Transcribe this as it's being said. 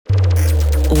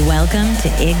Welcome to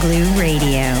Igloo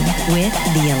Radio with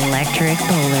the Electric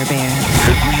Polar Bear.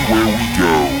 Everywhere we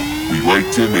go, we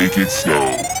like to make it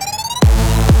snow.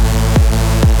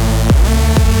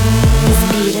 This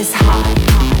beat is hot.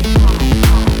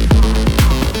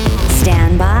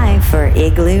 Stand by for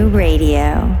Igloo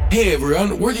Radio. Hey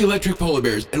everyone, we're the Electric Polar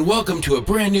Bears, and welcome to a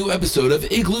brand new episode of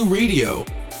Igloo Radio.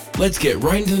 Let's get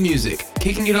right into the music,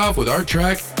 kicking it off with our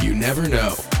track, You Never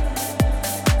Know.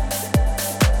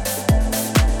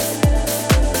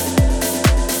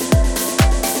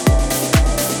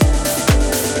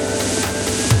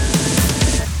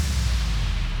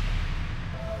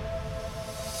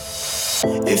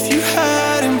 If you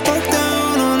hadn't broke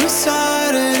down on the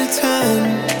side of the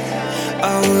 10,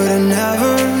 I would've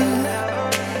never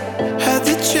had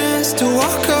the chance to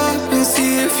walk up and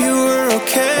see if you were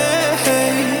okay.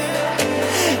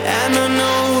 And I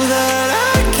know that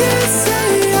I can't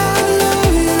say I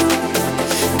love you,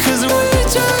 'cause we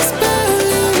just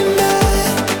barely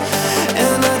met.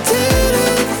 And I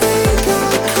didn't think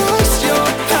I'd cross your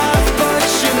path, but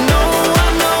you know, I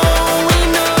know, we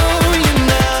know you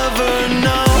never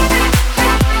know.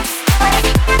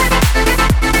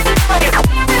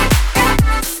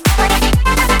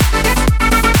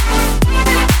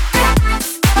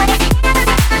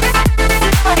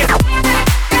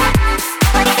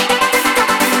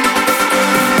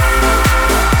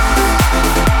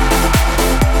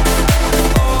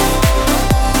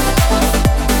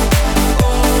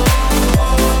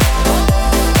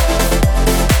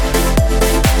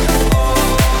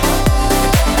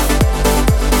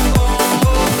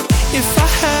 If I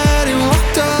hadn't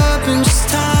walked up and just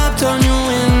tapped on your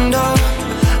window,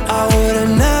 I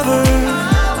would've never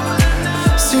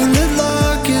seen that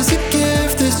luck is a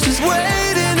gift that's just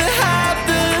waiting to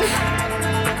happen.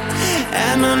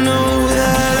 And I know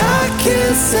that I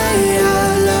can't say I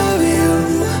love you,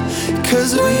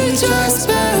 'cause we just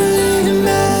barely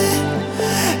met.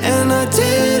 And I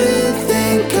didn't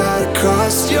think I'd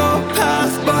cross your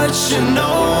path, but you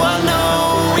know, I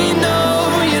know, we know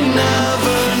you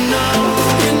never know.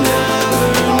 You never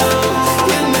know.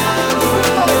 You never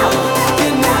know.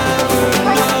 You never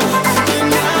know. You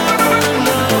never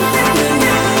know. You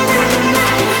never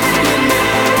know. You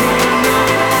never know.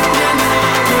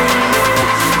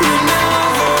 You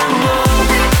never know.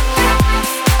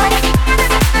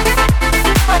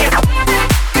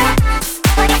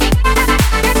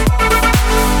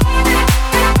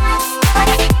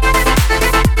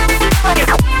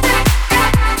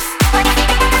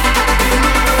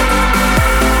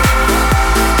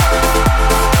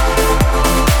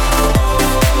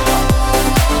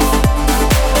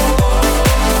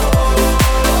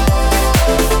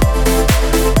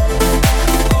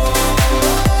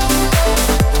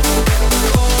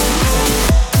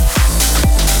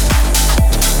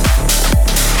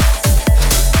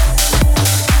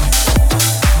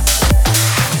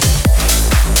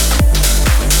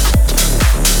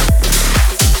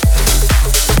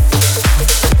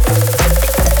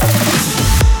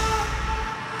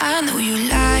 I know you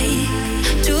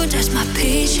like to test my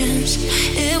patience.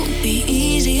 It would be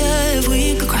easier if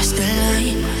we could cross the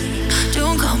line.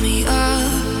 Don't call me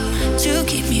up to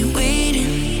keep me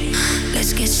waiting.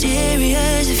 Let's get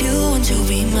serious if you want to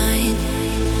be mine.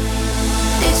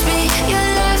 Teach me your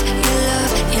love, your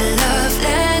love, your love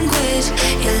language,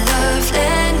 your love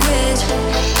language.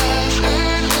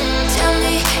 Tell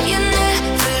me you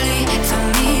never leave for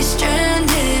me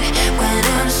stranded when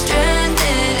I'm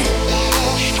stranded.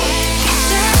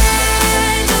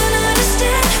 I don't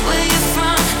understand where you're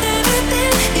from, never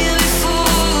been here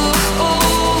before.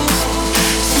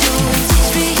 So teach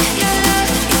me your love,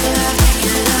 your love,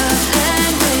 your love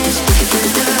language, your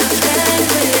love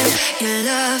language, your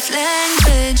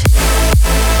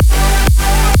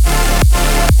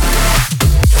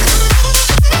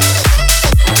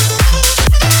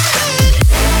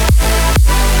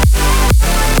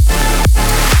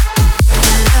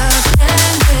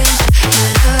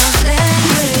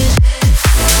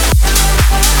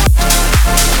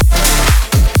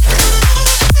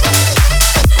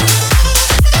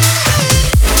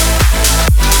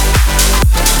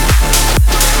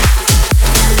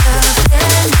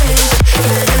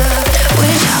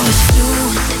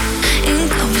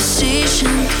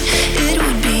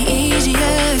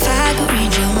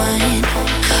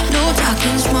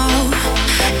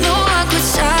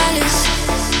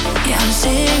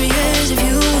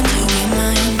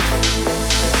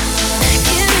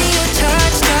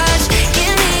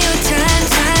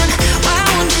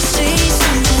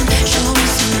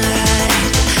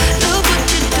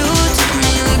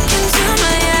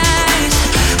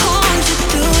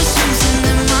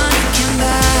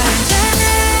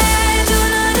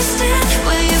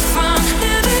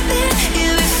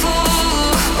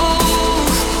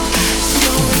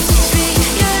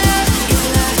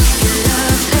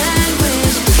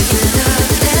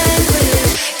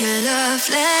love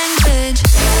language.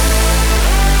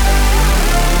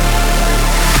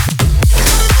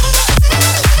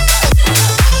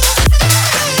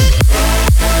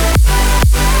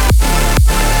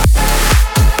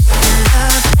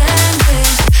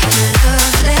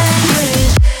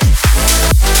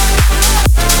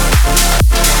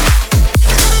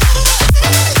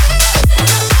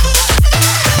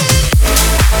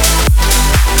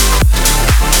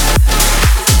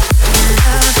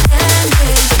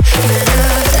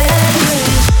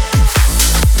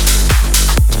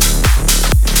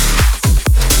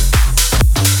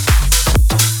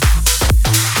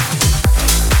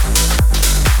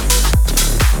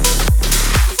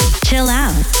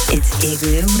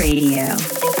 Igloo Radio.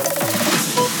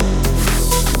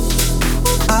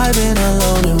 I've been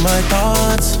alone in my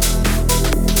thoughts.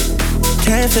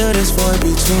 Can't feel this void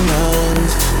between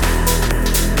us.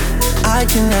 I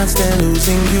cannot stand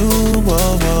losing you.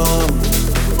 Whoa, whoa.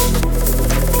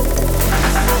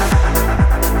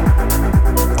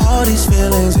 All these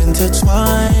feelings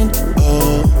intertwined.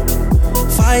 Oh,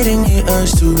 fighting the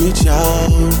urge to reach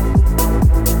out.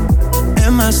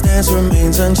 And my stance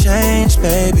remains unchanged,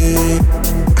 baby.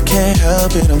 I can't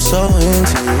help it, I'm so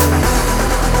into you.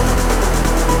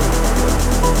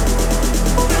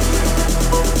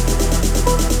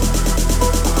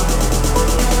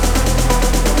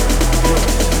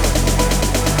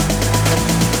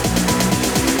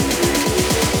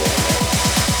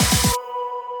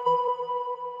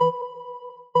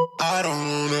 I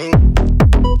don't know.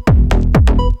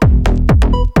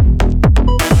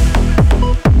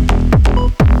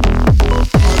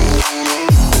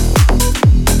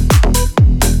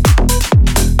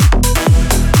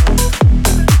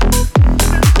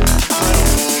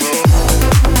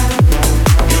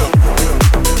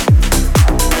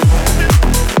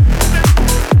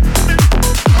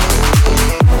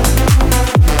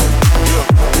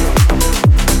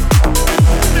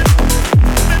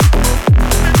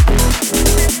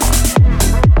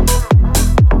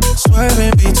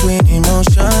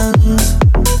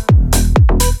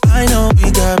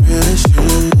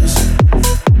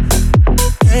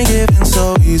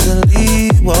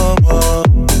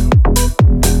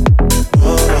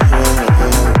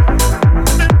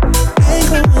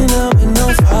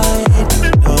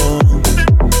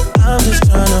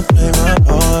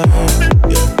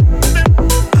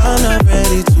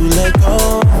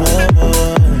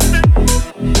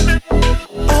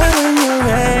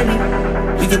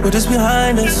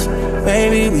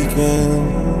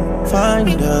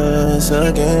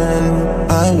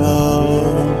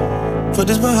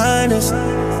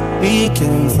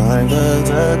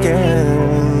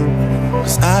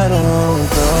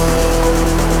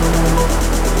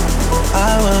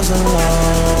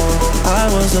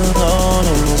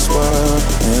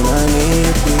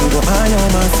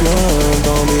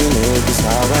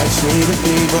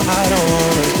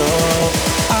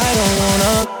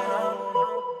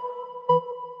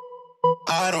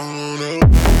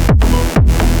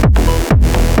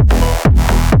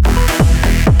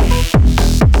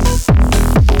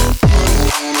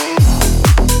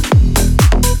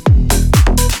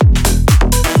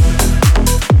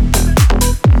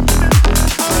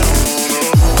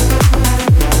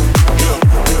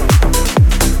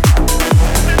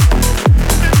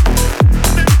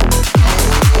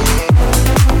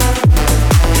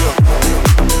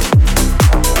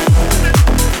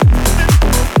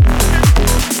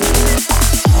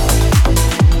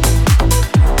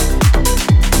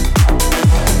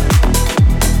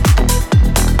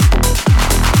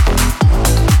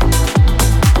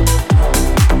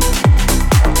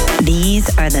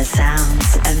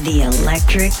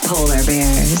 Polar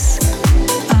Bears.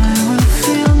 I will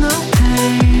feel no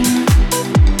pain.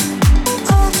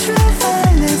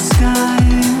 Ultraviolet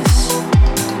skies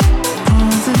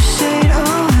pull the shade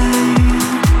away.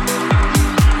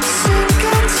 Sink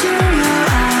into your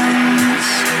eyes.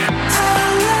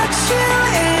 I'll let you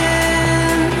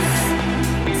in.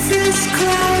 This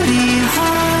cloudy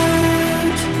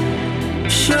heart.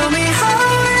 Show me how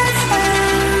it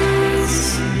ends.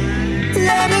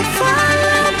 Let me fall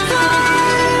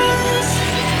apart.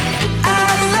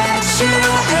 I'll let you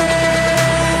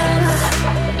in.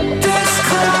 This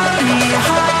cloudy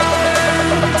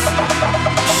heart.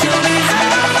 Show me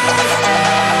how it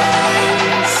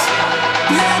ends.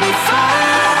 Let me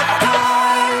fall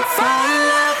apart, fall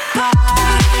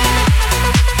apart.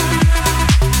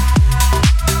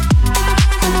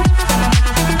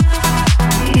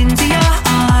 Into your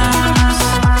arms.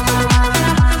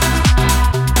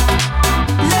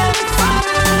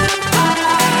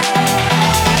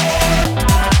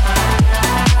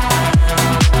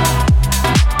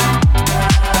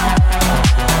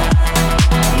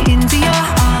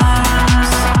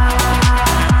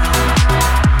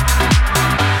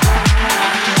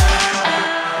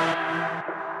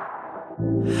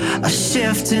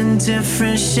 shapes in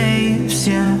different shapes,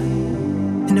 yeah.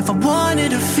 And if I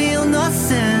wanted to feel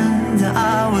nothing, then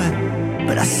I would.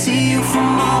 But I see you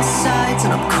from all sides,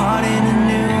 and I'm caught in a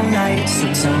new light.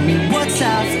 So tell me what's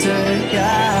after,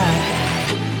 yeah.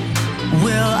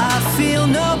 Will I feel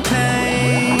no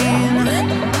pain?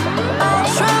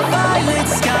 Ultraviolet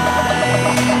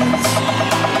skies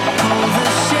pull the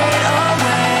shade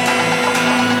away.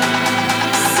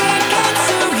 Sink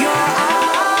into your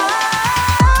eyes.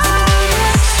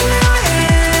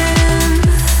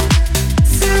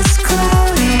 In this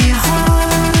cloudy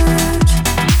heart,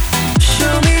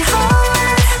 show me how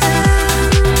it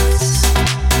ends.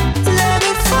 Let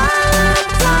me fly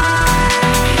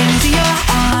into your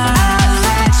arms.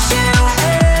 Let you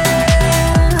in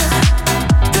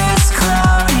this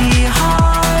cloudy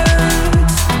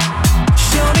heart.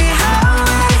 Show me how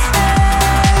it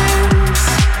ends.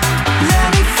 Let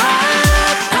me fly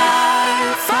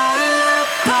apart, fly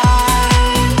apart.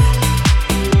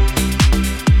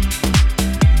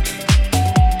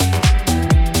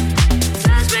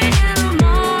 Touch me in the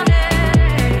morning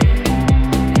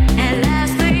and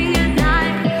last thing at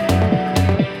night.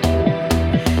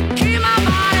 Keep my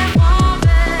body warm,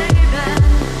 baby.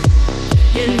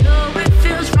 You know it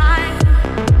feels right.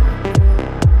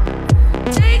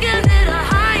 Taking it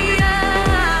higher.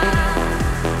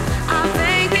 I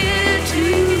think it's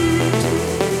you.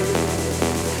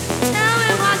 Tell me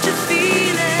what you're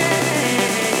feeling.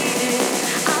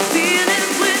 I feel it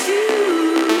with you.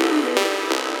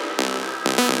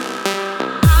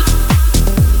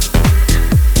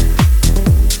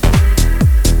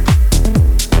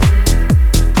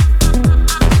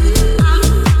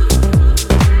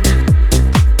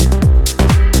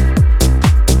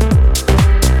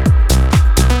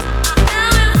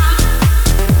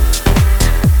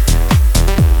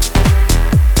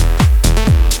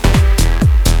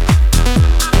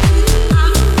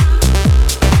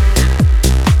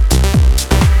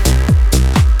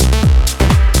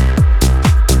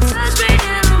 Touch me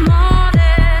in the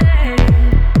morning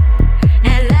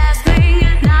and last thing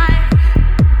at night.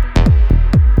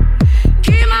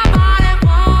 Keep my body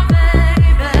warm,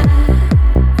 baby.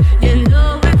 You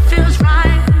know it feels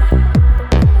right.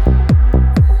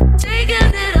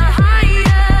 Taking it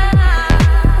higher.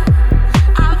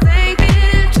 I think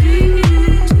it's you.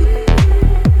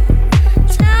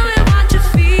 Tell me what you're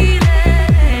feeling.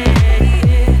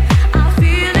 I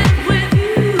feel it with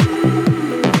you.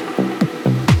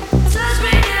 Touch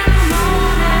me in the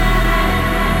morning.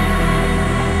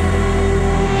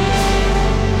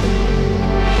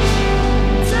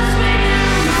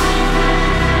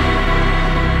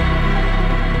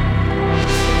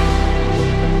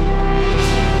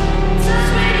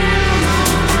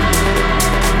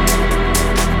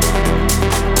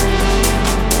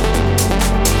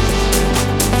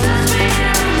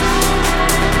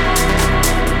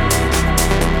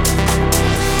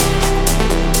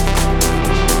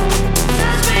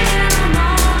 Touch me in the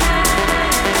morning. Touch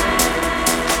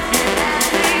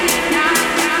me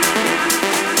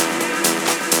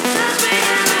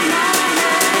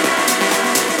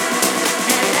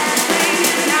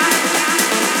in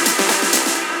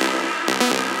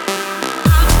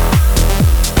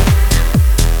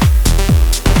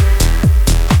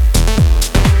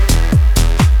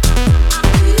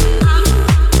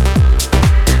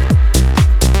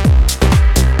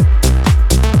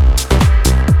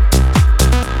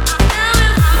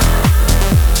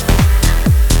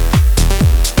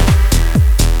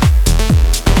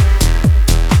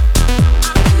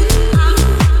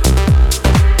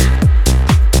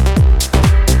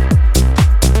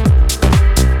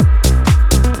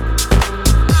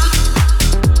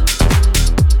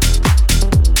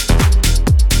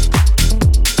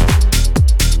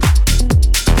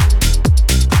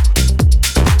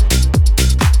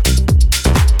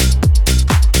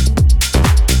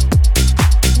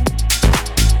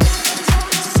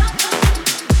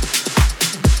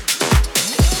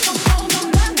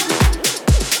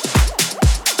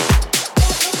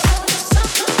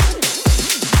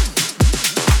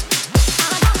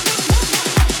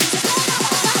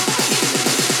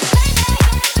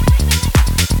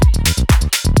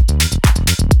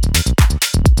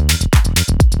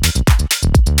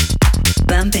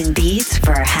Bumping beats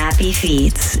for happy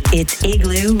feet. It's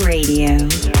Igloo Radio.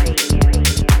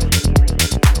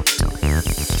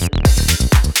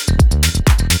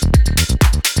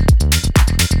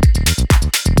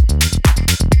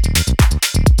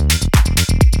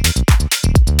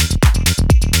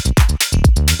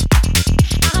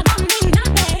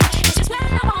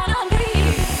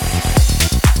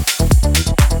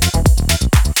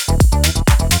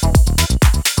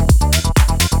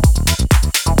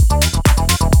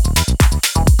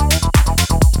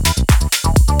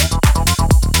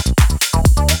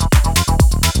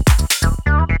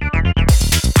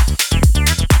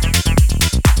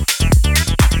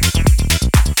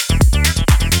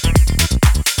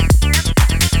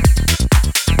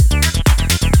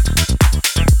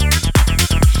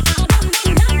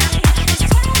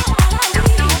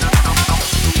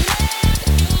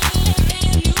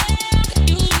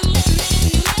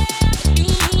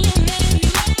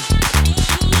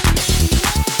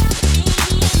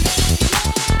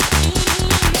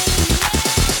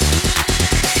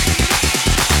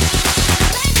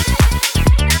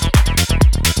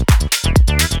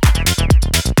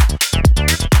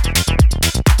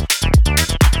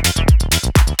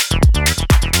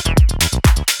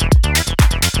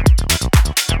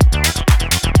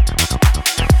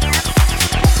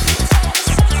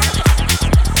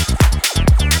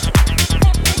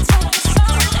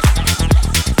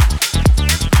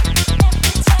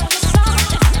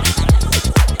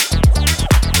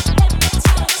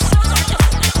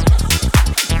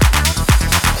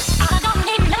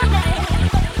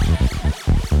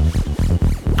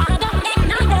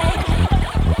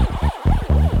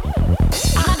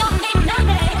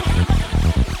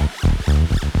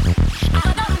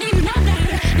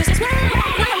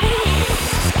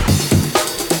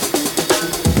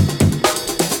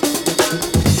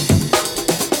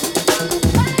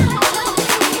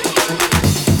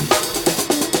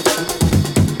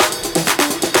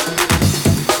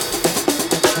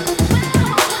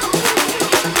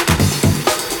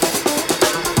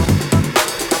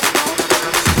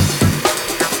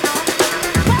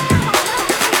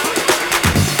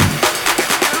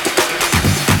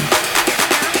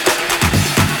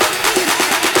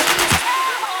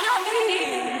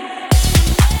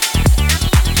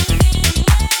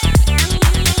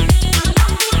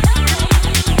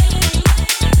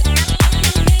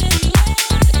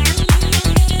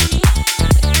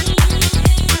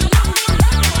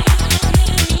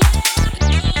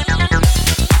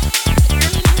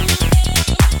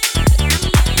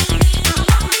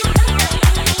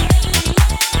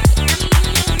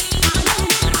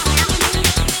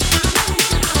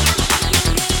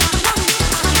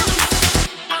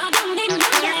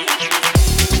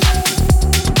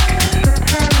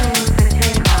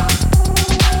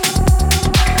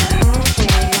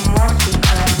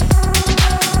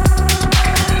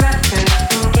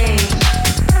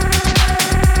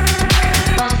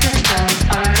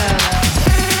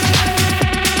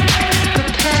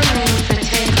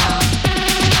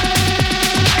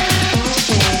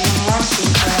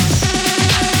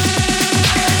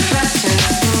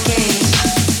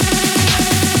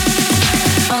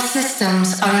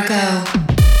 systems are a go.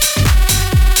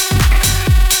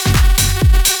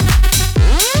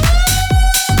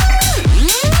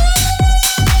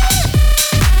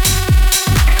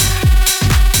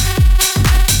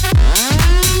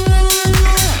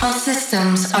 All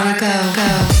systems are a go,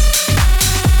 go.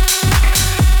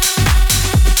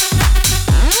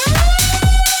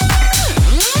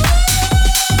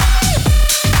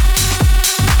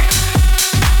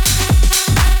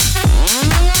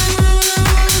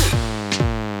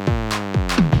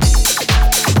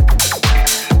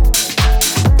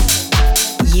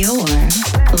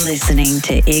 Listening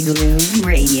to Igloo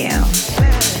Radio.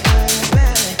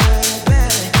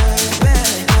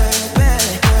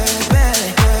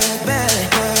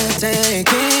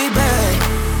 Take me back,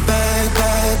 back,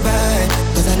 back, back.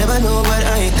 'Cause I never knew what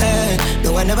I had.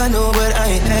 No, I never knew what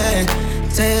I had.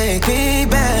 Take me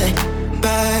back,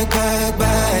 back, back,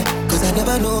 back. 'Cause I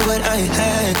never knew what I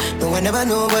had. No, I never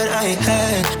knew what I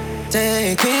had.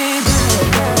 Take me back.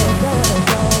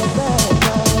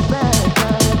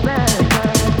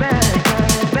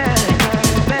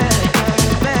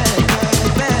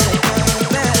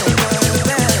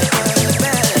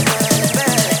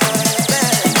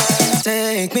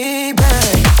 Take me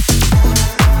back.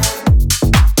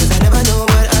 'Cause I never knew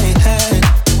what I had.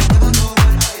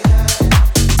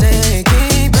 Take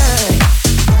me back.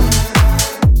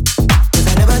 'Cause I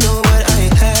never knew what I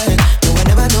had. No, I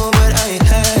never knew what I had.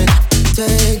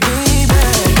 Take me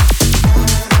back. 'Cause I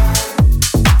never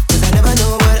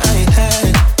knew what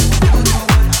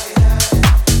I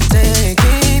had. Take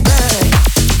me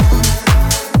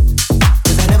back.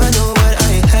 'Cause I never knew what I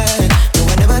had. No, I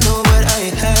never knew what I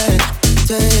had.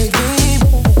 Take me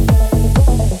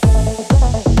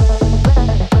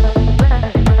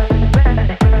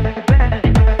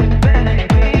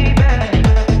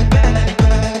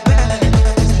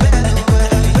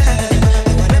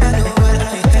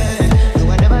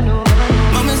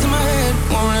moments in my head,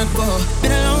 won't let go.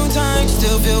 Been a long time,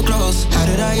 still feel close. How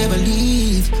did I ever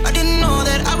leave? I didn't know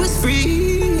that I was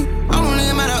free. Only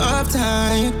a matter of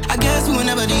time. I guess we will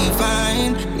never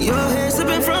define. Your hair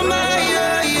slipping from my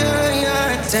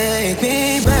take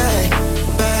me back,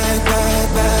 back, back,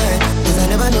 back. 'Cause I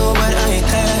never knew what I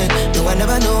had. No, I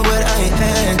never knew what I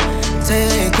had.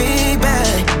 Take me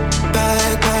back,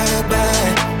 back, back,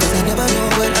 back. 'Cause I never knew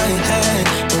what I had.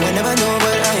 No, I never knew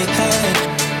what I had.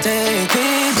 Take me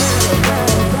back.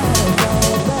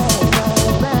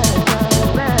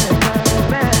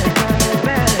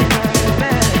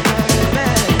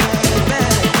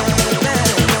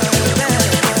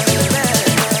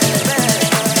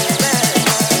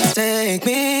 Take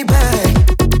me back.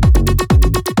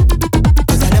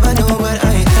 'Cause I never knew what I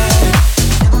had.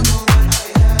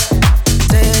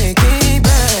 Take me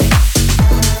back.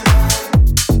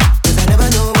 'Cause I never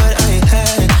knew what I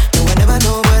had. No, I never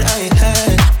knew what I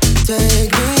had.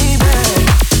 Take me back.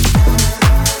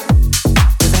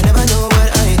 'Cause I never knew what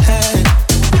I had.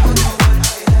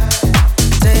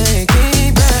 Take me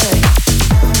back.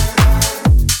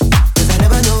 'Cause I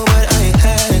never knew what I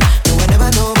had. No, I never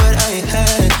knew what I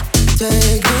had.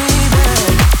 Take me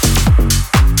back.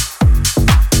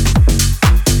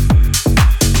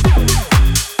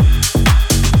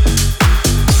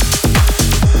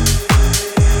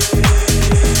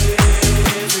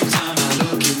 Every time I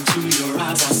look into your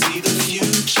eyes, I see the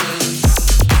future.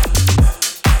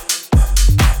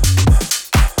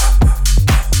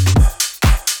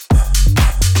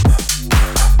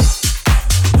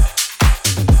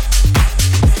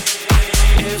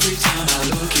 Every time I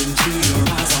look into your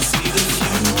eyes, I see the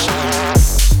future.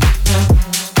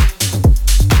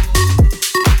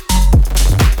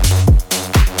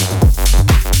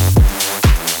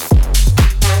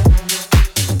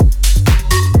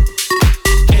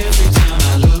 Every time I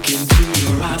look into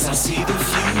your eyes, I see the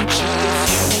future.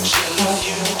 The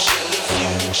future, the future,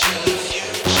 the future, the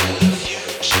future, the future, the future,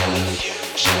 the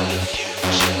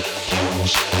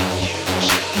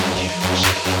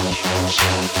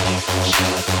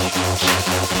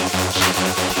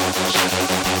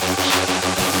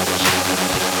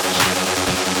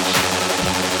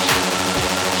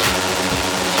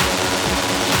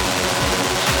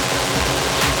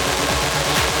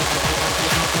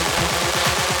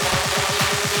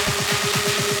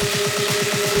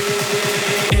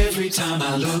Every time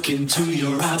I look into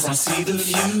your eyes, I see the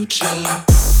future.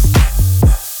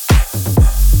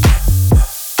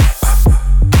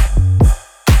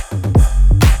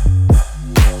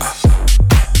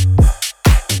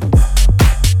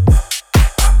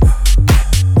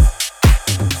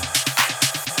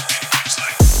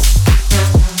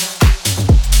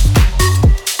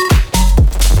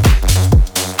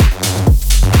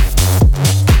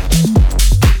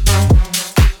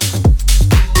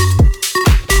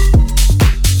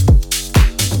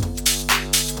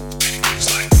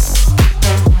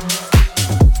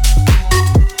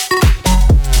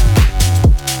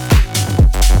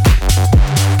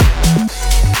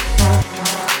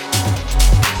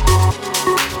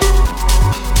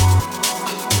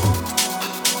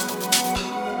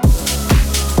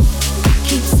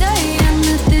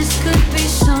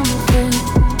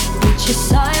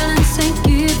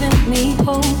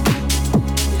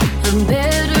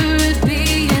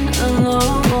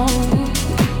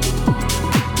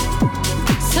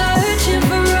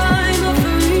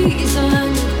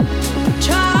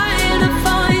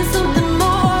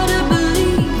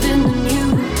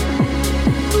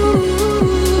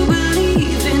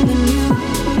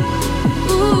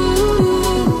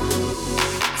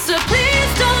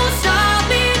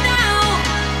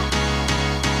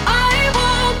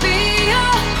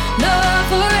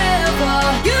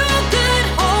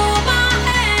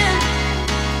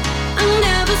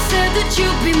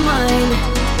 mine,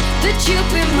 that you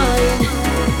be mine.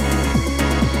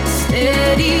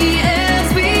 Steady as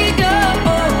we go.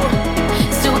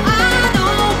 So I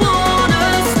don't wanna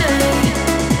stay.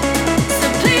 So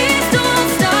please don't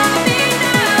stop me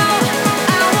now.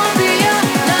 I won't be your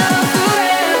love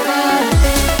forever.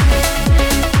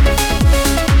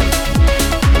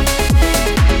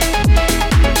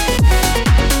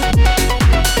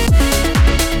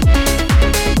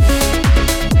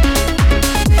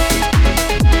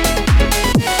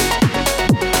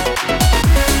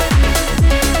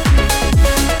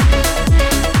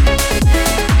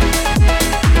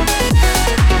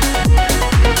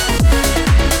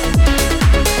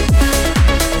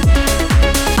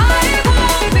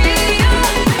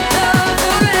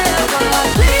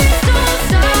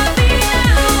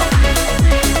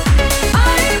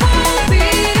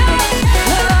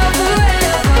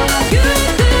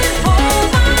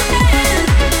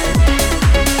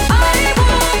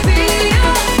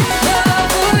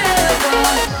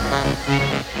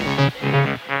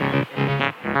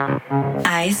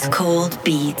 Ice Cold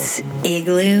Beats,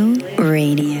 Igloo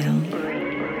Radio.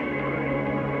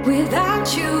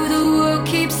 Without you, the world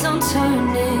keeps on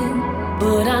turning.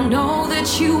 But I know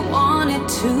that you want it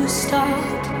to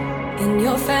stop. In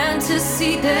your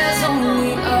fantasy, there's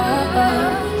only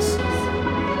us.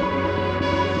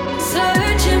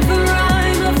 Searching for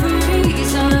rhyme or for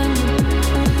reason.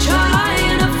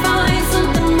 Trying to find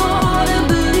something more to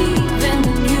believe in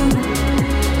than you.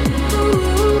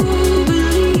 Ooh,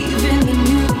 believing in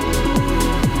you.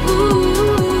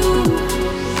 Ooh.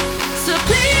 So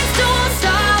please don't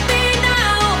stop me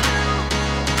now.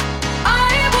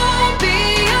 I won't be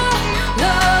your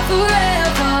love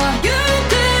forever. You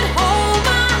could hold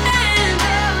my hand.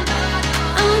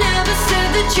 I never said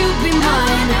that you'd be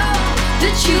mine,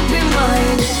 that you'd be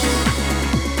mine.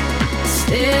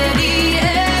 Steady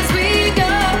as we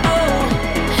go.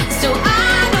 So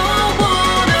I don't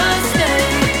wanna stay.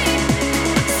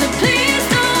 So please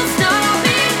don't stop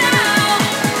me now.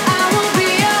 I won't be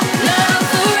your love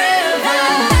forever.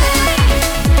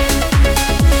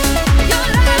 Your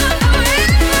love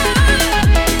forever.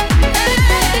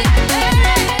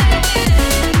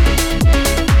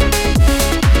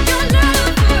 Your love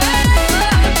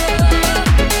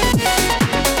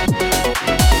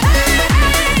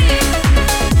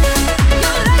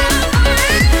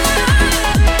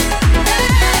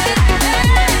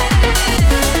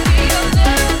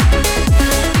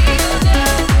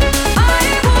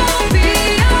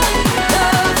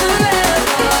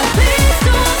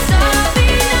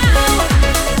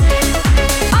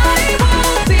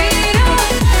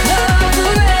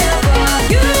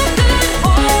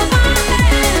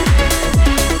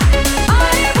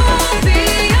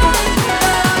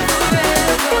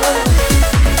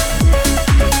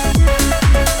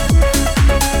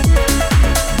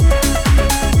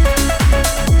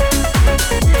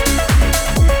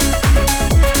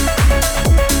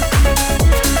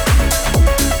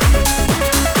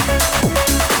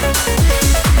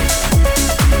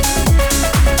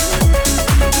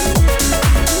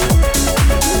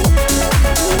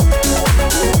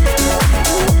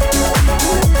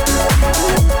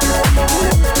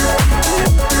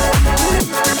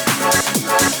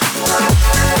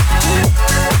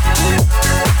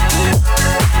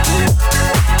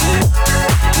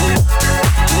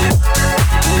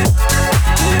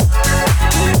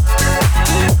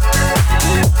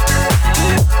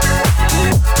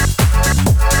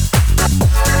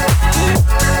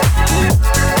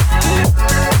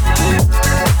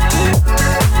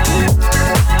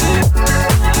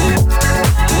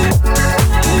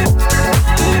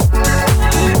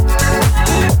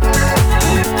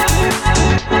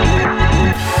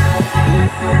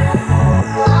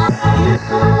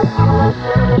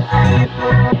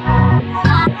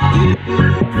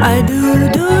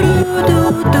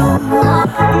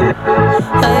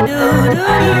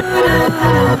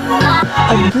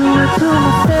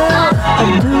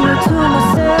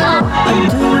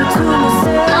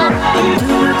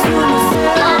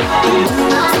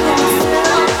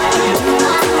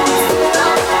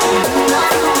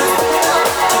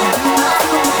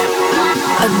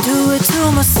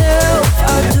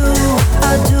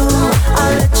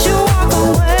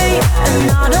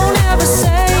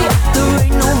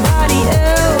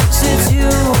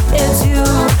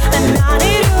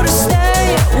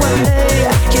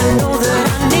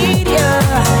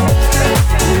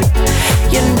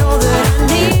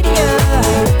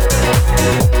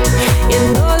You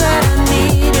know that I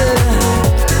need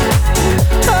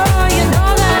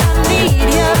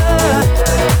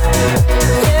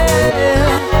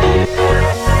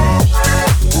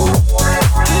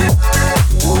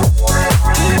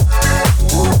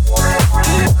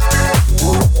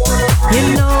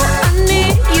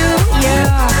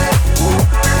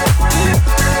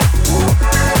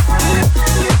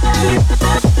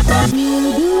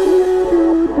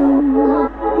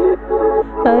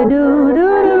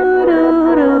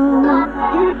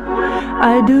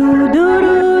I do do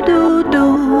do do do.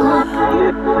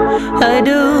 I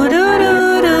do do do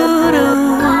do do.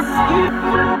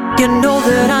 You know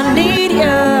that I need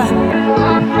you.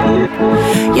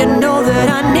 You know that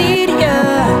I need you.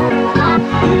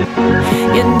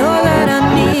 You know that I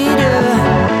need you.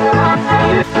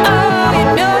 Oh, you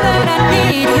know that I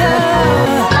need you.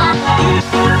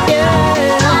 Yeah.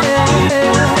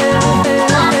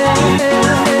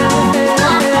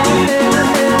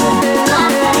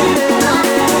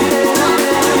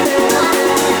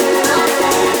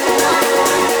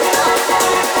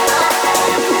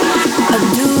 I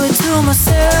do it to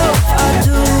myself. I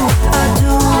do.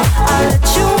 I let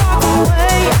you walk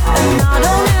away, and I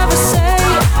don't ever say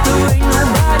there ain't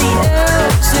nobody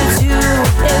else. It's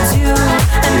you,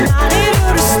 and I need you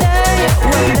to stay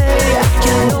with me.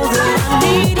 You know that I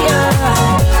need you.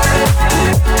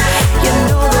 You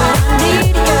know that I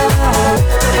need you.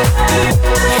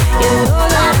 You know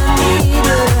that I need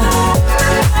you.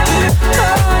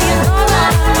 Oh, you know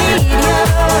that I need you.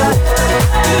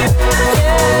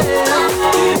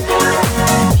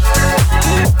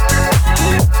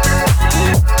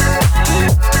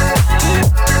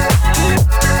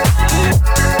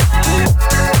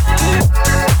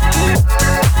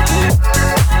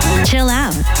 Chill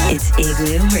out. It's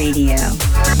Igloo Radio.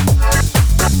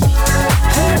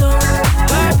 Hello,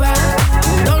 bye bye.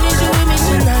 Don't need you with me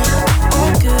tonight.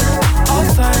 All good, all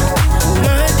fine.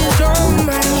 My head is on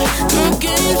mine. No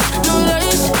games, no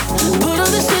lies. Put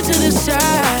all this shit to the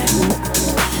side.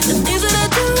 The things that I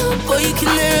do, boy, you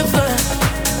can never.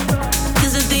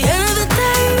 'Cause at the end of the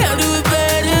day, I'll do it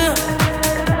better.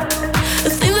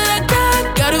 The things that I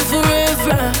got it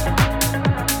forever.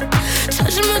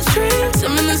 Touching my dreams,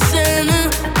 I'm in the center.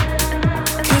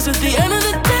 'Cause at the end of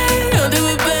the day, I'll do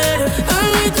it better. I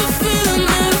need the feeling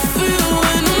that I feel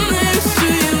when I'm next to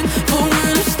you. But when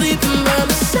I'm sleeping by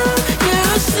myself,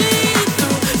 yeah, I see it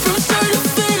through. From start to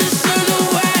finish, I know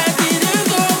why I didn't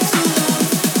go too long.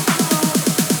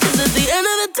 'Cause at the end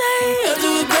of the day, I'll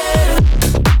do it better.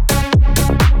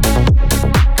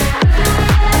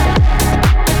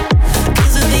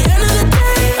 'Cause at the end of the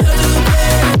day, I'll do it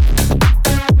better.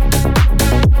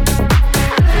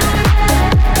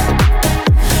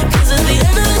 'Cause at the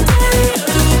end of the day, I'll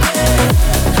do it better.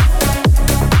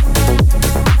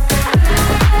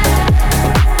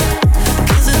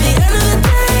 'Cause at the end of the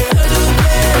day, I'll do it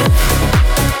better.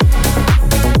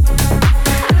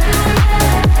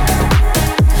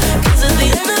 'Cause at the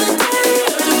end of the day,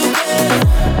 I'll do it better.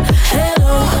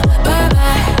 Hello, bye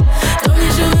bye. Don't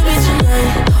need you with me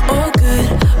tonight. All good,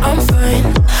 I'm fine.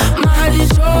 My heart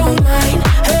is all mine.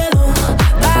 Hello,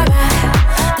 bye bye.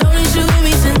 Don't need you with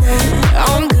me tonight.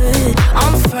 I'm good,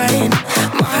 I'm fine.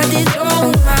 My heart is all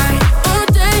mine. All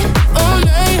day, all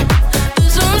night.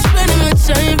 This I'm spending my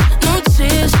time. No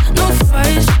tears, no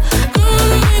fights. No one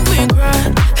to make me cry.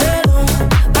 Hello,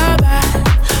 bye bye.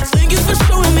 Thank you for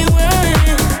showing me why.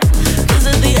 'Cause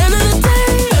at the end of the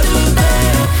day, I'll do it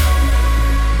better.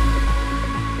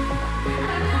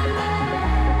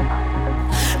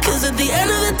 'Cause at the end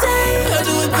of the day, I'll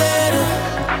do it better.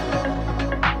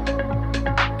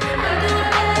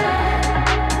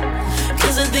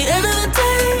 'Cause at the end of the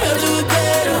day, I'll do it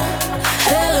better.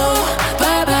 Hello,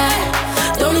 bye bye.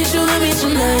 Don't need you with me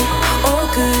tonight. All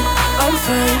good, I'm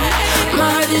fine. My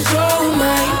heart is all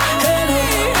mine. Hello,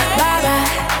 bye bye.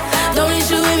 Don't need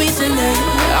you with me tonight.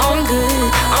 I'm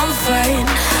good, I'm fine.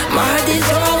 My heart is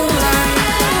all mine.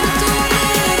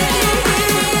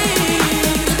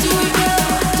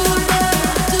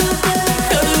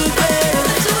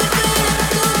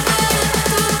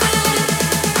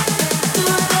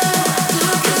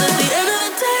 Cause at the end of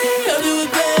the day, I'll do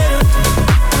it better.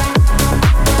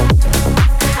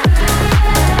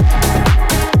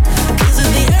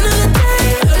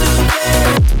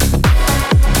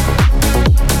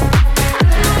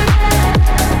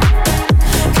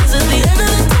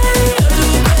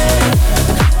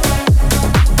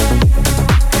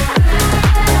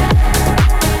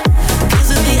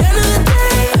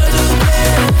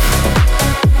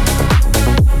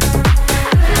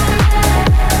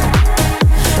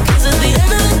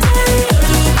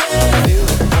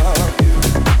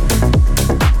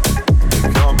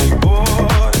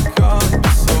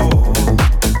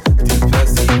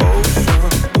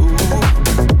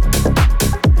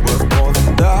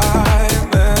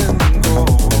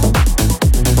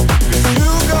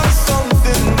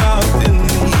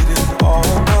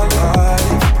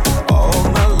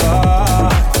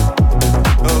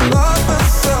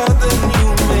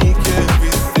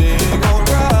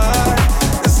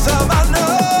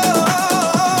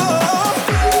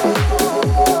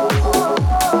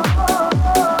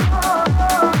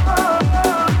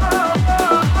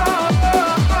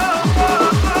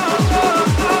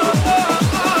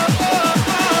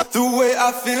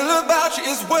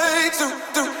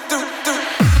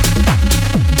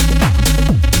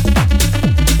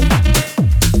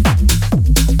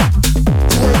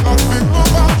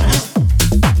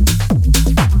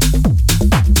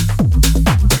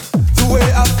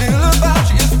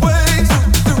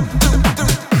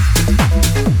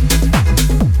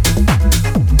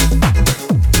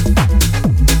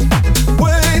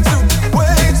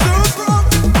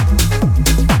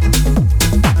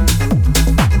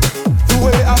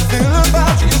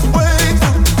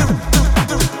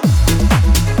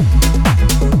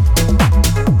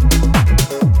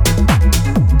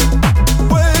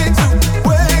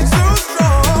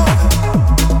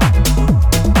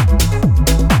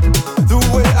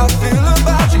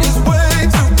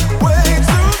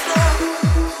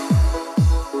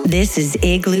 is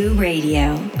Igloo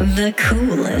Radio, the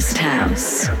coolest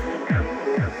house.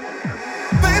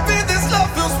 Baby, this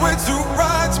love feels way too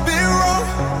right to be wrong.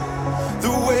 The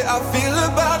way I feel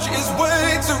about you is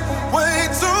way too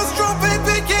strong.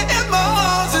 Baby, get in my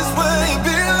arms is where you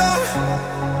belong.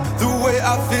 The way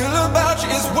I feel about you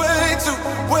is way too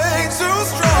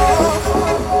strong.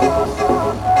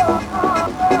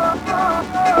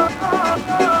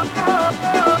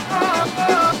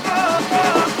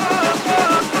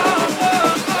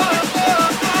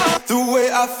 The way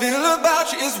I feel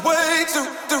about you is way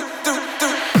too.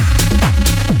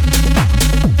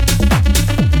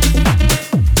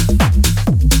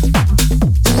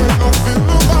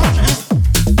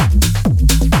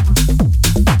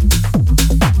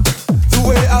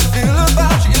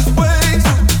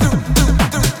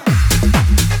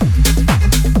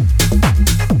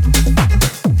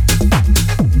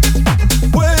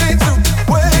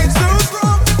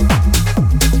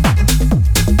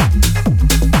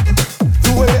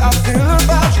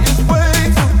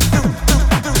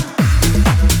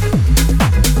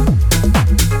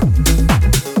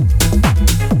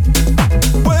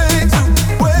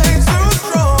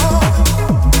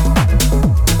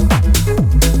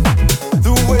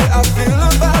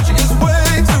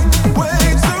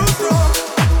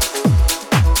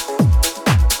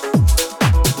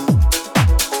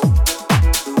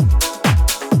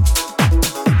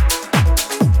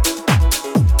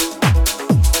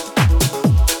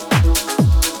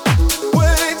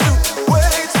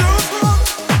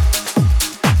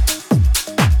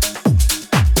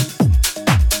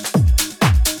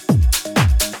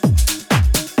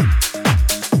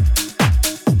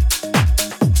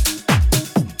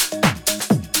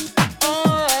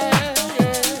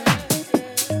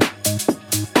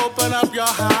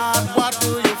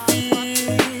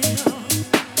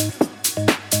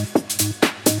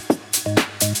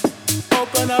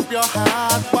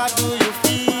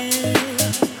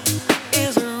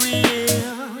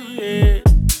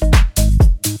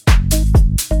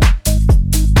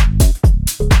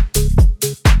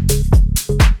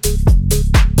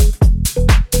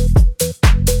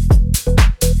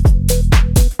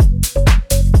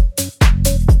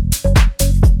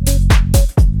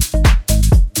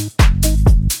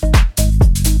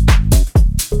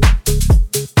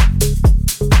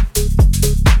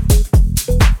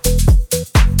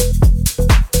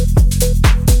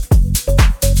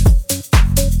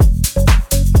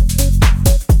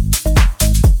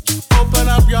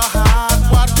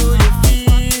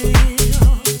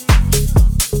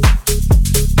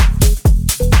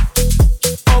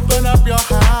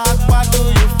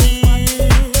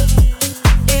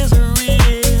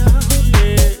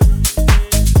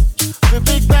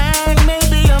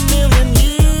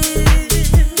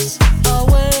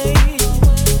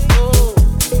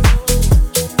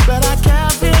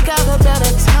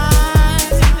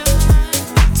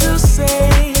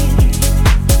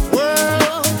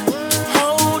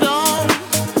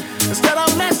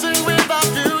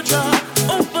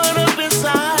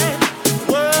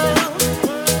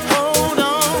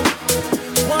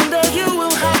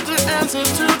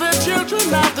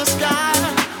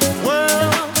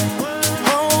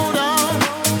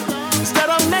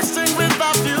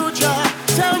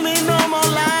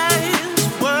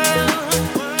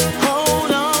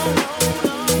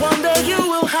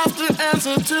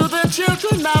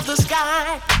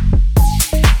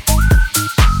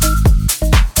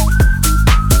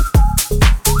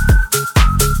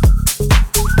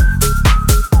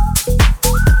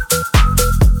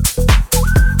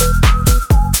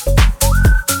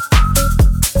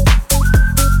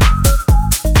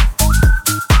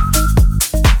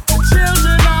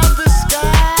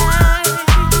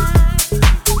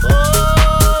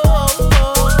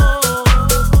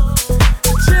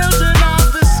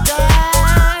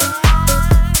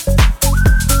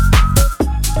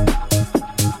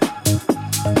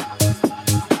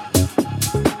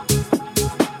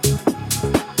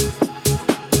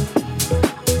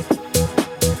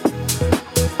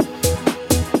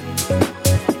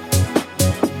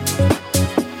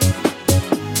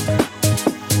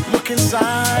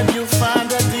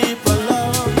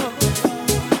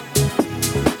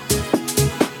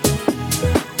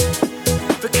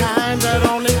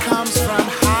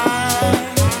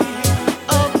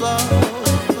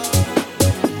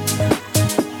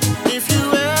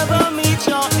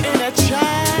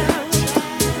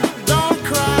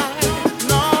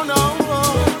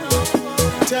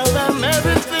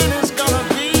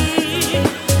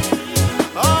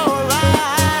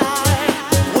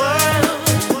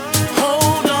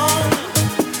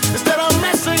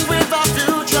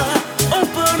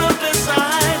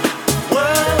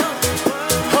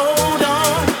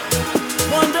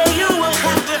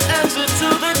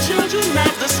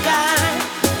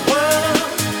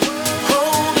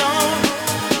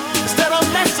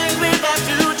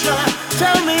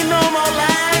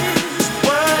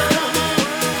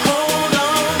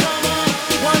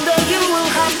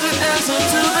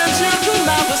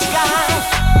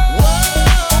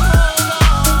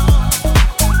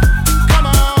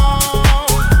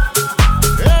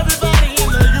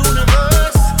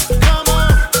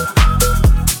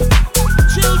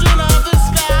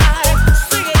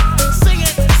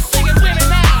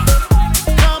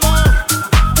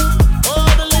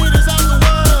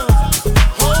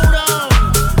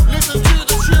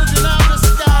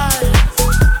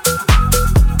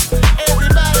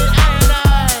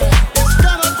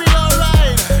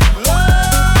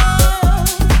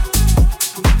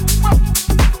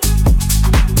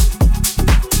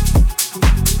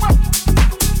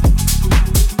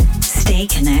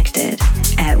 connected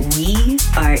at We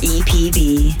Are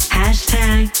EPB.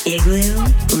 Hashtag Igloo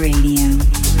Radio.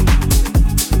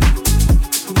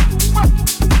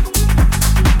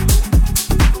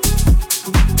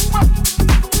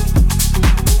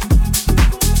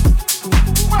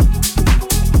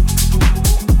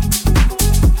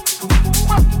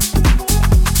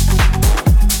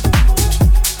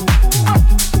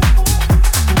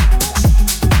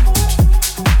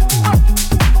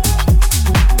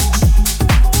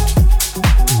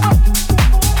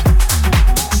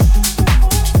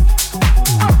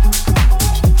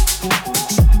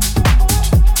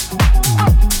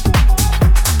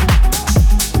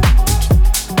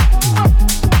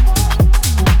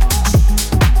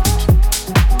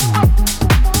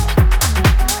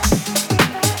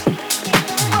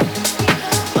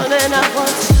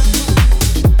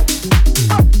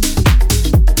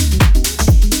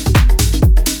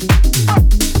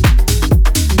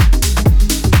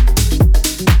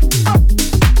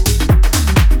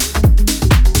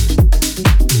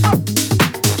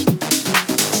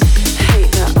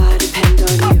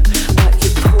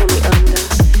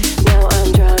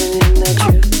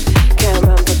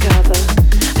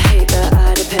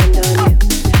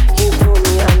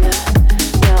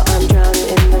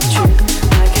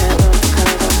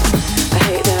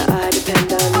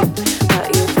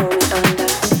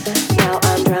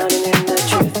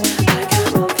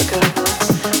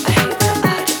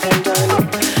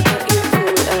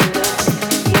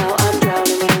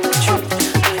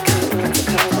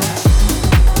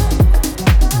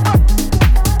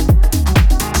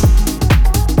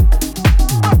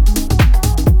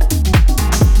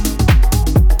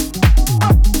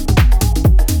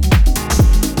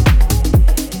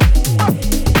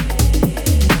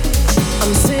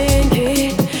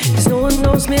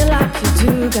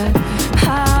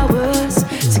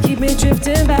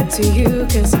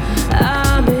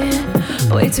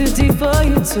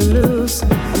 To lose,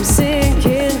 I'm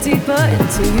sinking deeper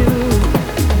into you,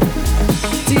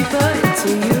 deeper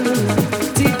into you,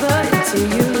 deeper into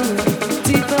you, deeper into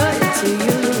you, deeper into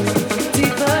you,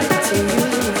 deeper into you,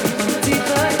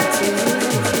 deeper into you,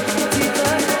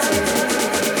 deeper.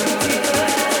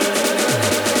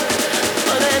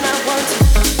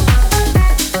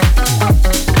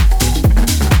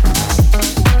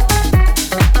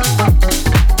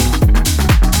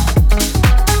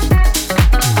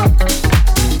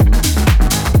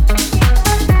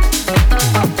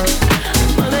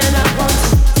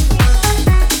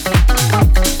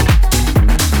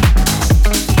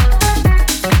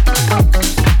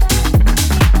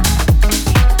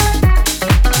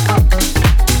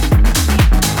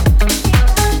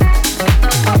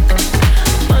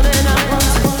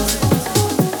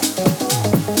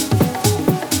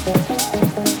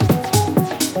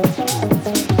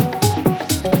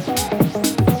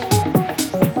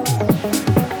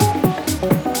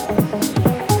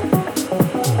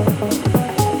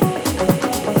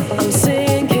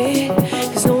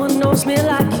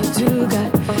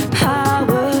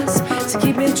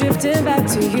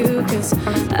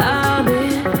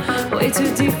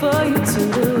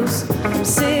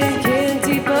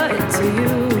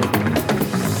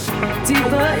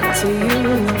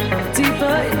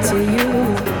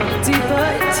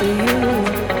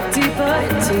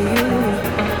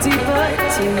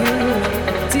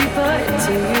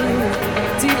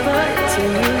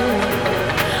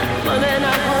 More than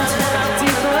I want to.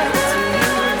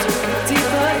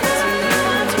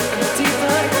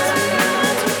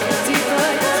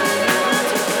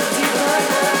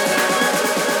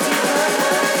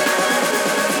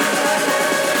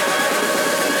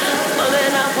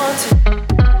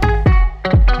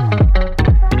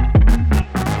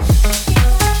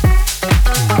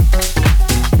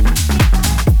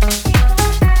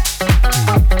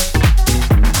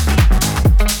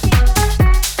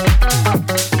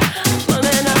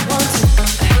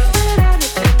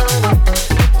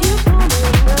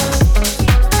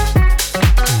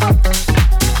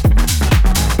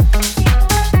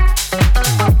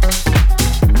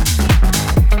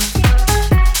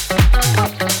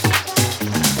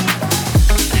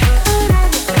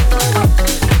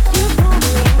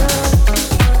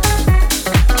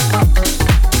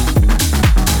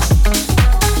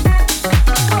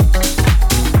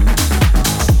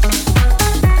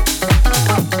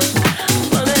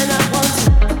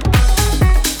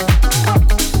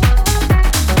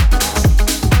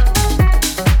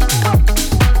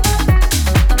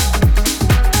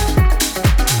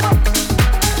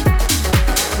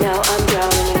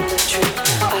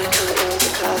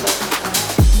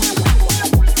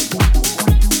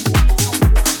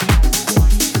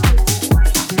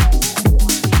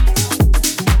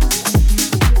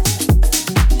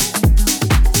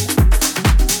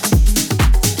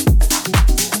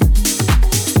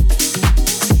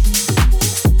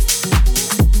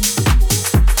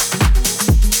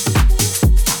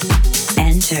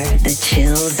 the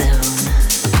chill zone.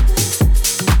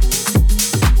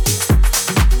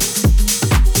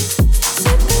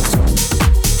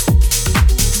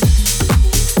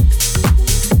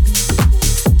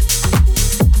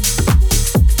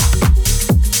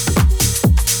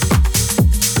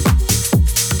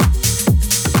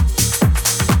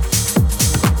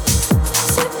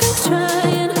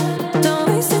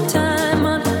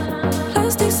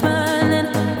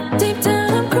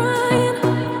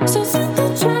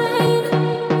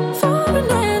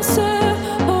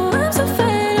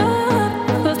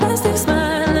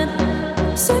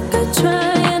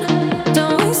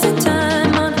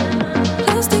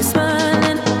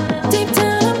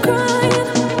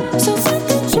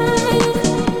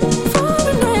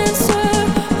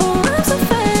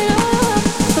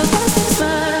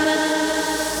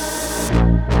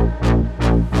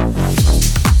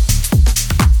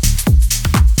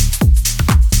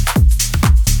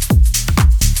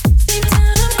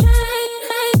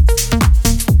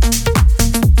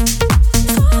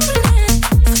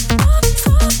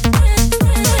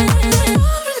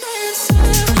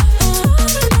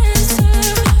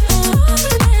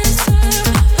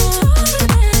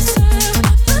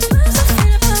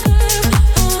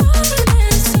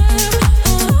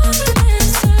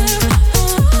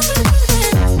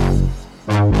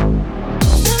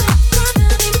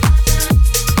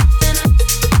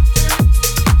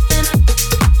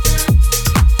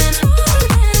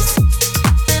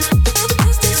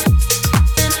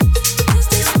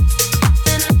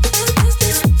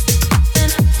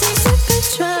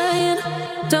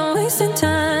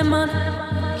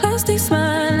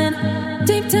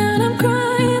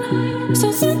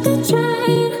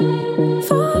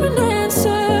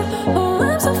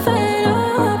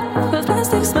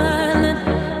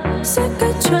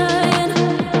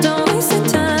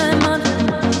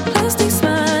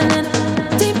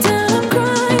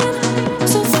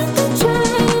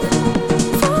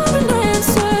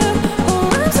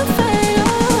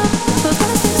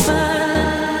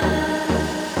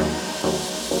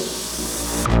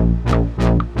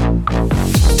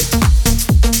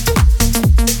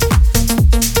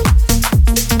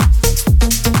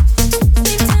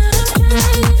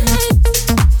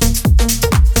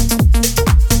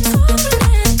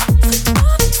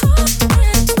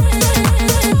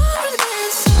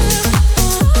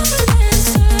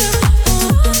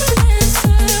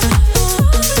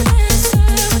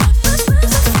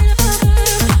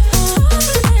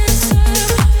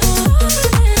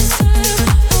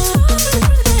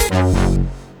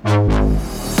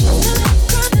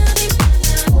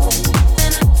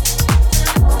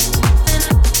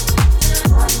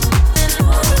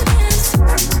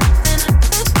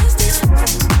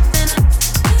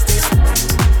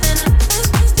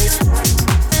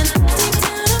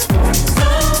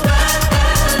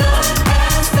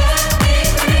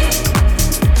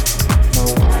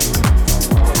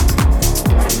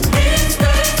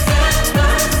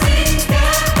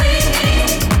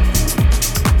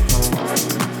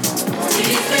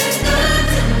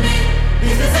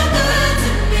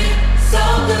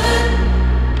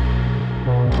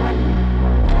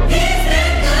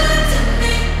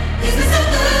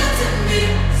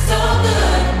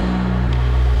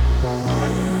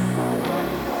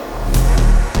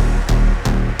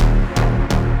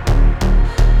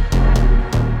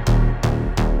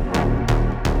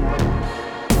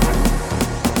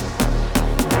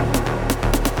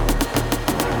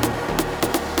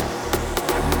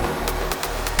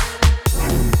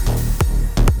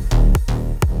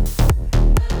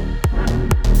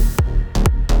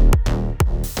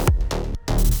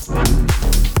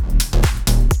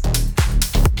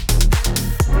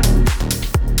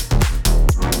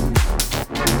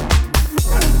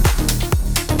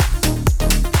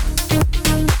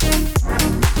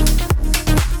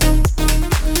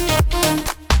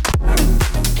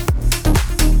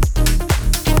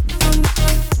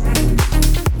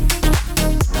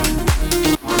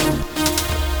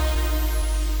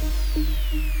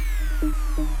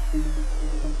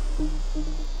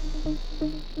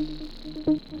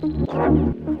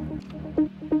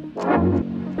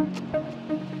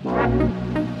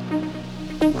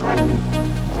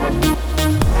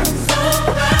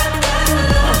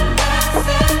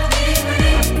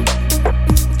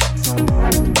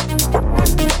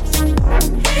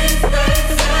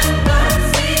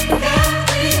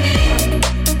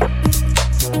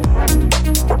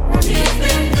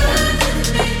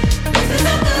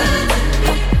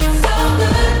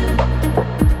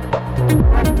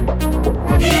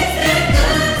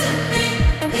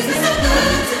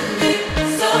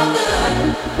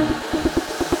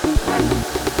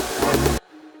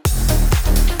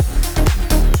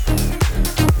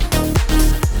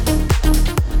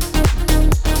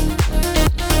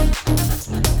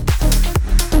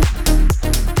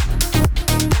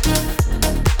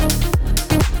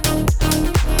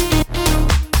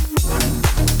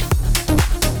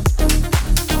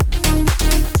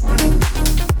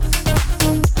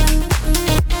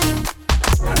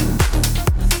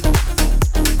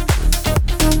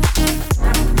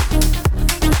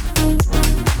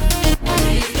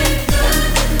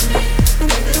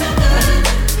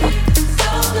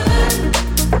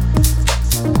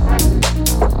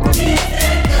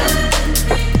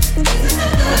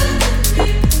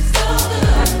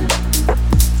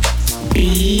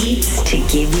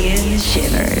 give you the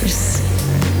shivers.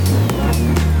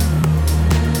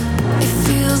 It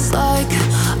feels like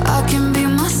I can be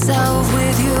myself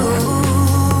with you.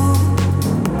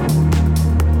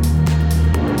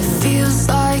 It feels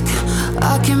like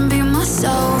I can be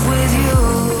myself with you.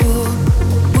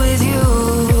 With you.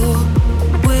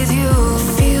 With you. It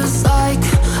feels like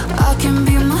I can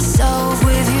be myself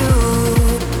with you.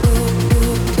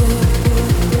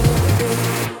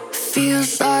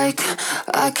 Feels like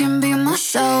I can be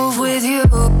myself with you.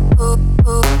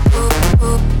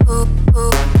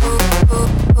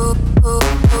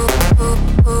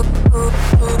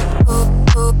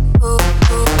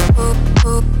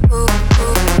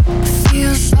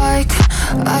 Feels like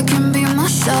I can be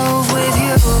myself with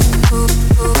you.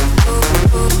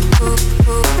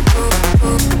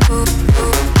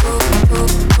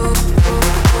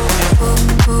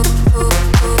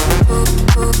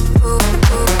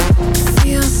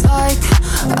 Feels like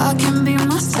I can be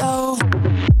myself.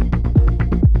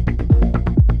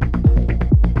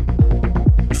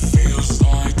 Feels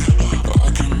like I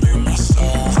can be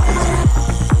myself.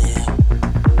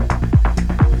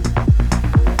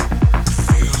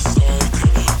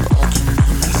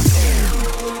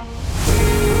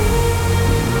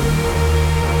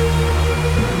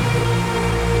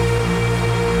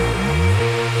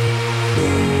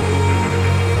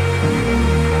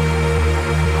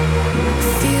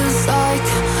 Feels like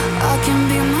I can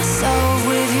be myself. Feels like I can be myself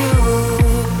with you.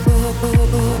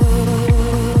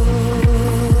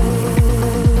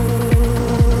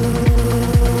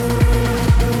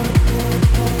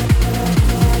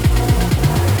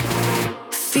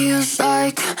 Feels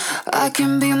like I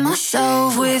can be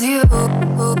myself with you.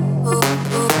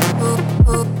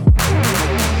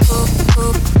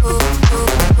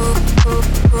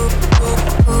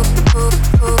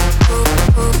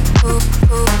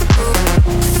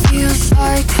 Feels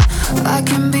like I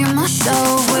can be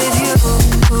myself with you.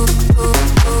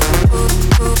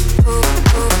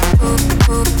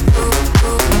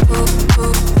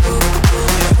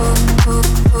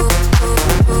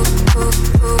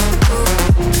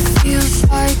 Feels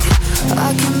like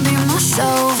I can be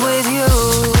myself with you.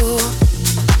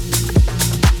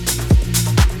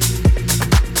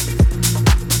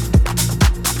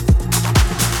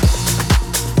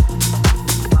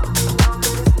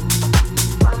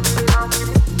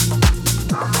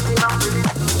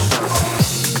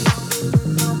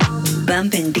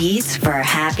 Bumping beats for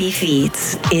happy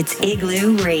feet. It's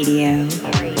Igloo Radio.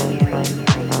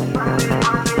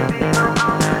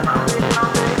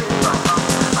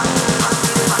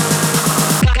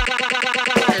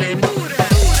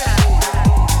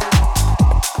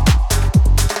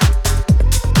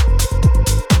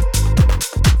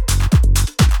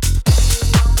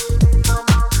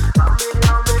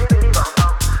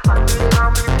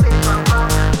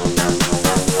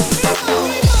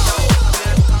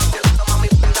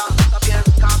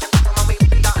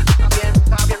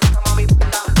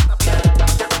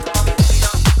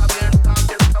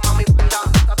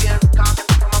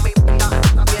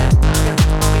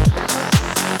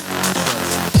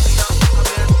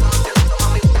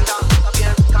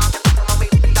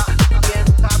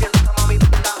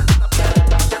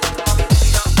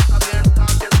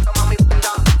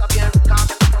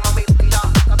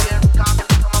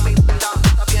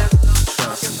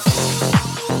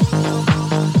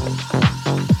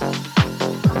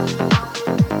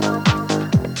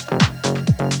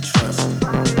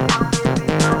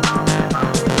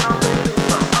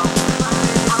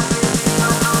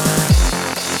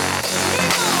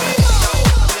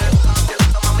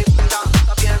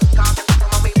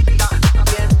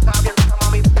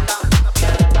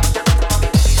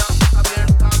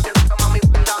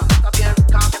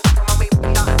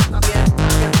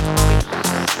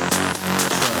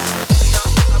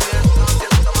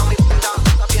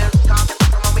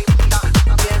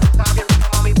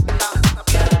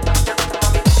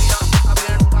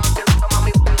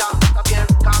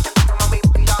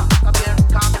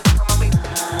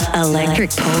 Electric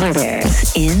Polar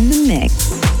Bears in the mix.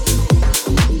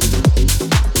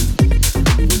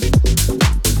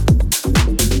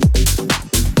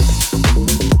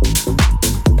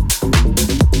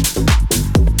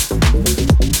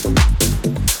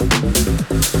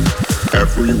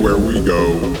 Everywhere we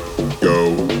go,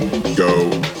 go, go,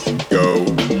 go,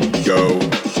 go,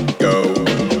 go,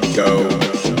 go,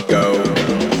 go,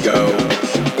 go,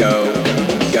 go,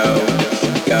 go, go.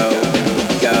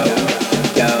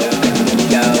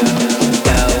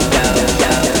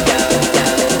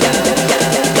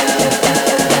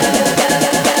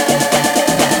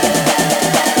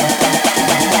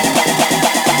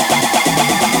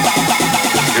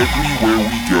 Everywhere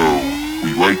we go,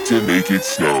 we like to make it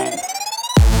snow.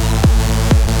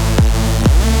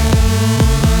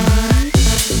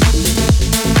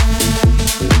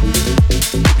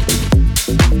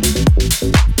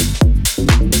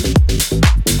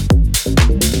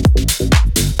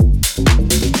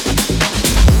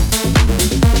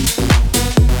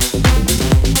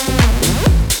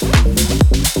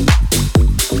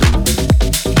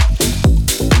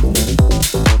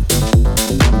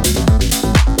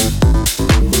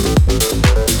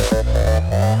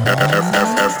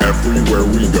 Everywhere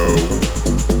we go.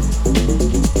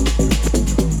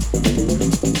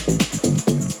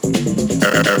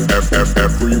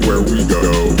 Everywhere we go.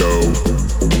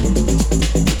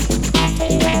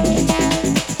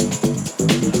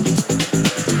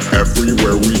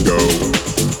 Everywhere we go.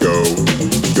 Go,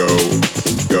 go,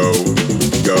 go,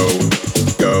 go,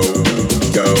 go,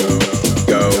 go,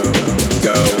 go,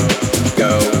 go,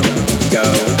 go, go, go,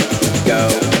 go,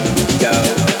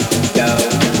 go.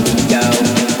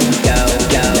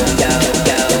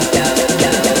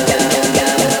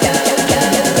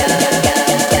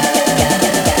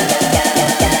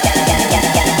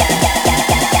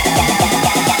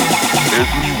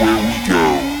 Everywhere we go,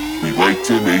 we like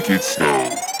to make it snow.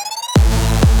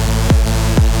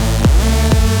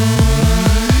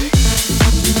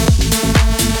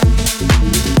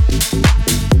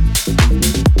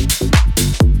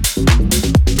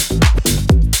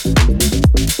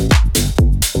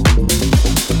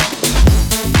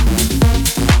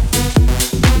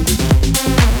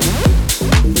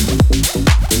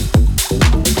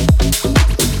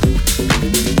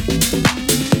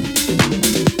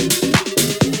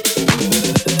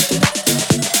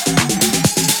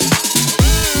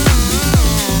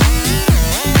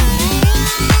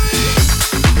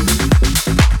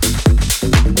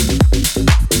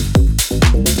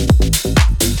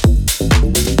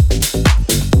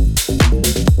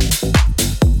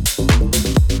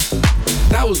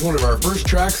 One of our first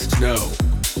tracks, Snow.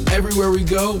 Everywhere we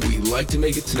go, we like to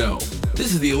make it snow.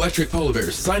 This is the Electric Polar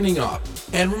Bears signing off.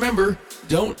 And remember,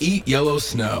 don't eat yellow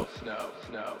snow.